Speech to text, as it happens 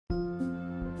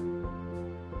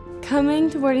Coming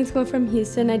to boarding school from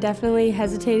Houston, I definitely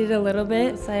hesitated a little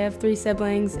bit. I have 3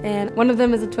 siblings and one of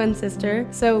them is a twin sister,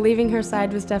 so leaving her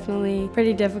side was definitely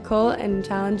pretty difficult and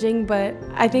challenging, but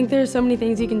I think there's so many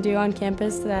things you can do on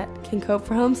campus that can cope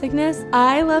for homesickness.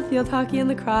 I love field hockey and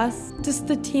lacrosse, just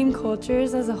the team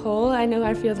cultures as a whole. I know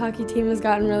our field hockey team has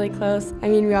gotten really close. I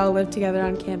mean, we all live together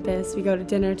on campus. We go to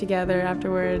dinner together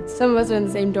afterwards. Some of us are in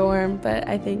the same dorm, but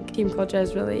I think team culture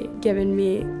has really given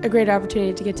me a great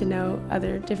opportunity to get to know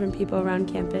other different people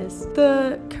around campus.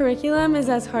 The curriculum is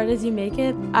as hard as you make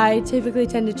it. I typically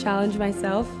tend to challenge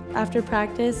myself. After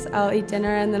practice, I'll eat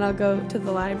dinner and then I'll go to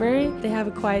the library. They have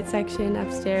a quiet section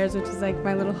upstairs, which is like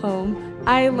my little home.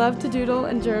 I love to doodle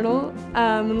and journal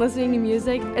and listening to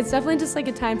music. It's definitely just like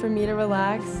a time for me to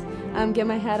relax, get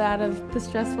my head out of the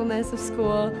stressfulness of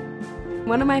school.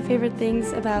 One of my favorite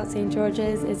things about St.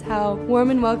 George's is how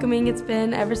warm and welcoming it's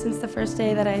been ever since the first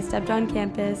day that I stepped on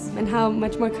campus, and how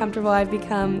much more comfortable I've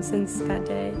become since that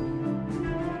day.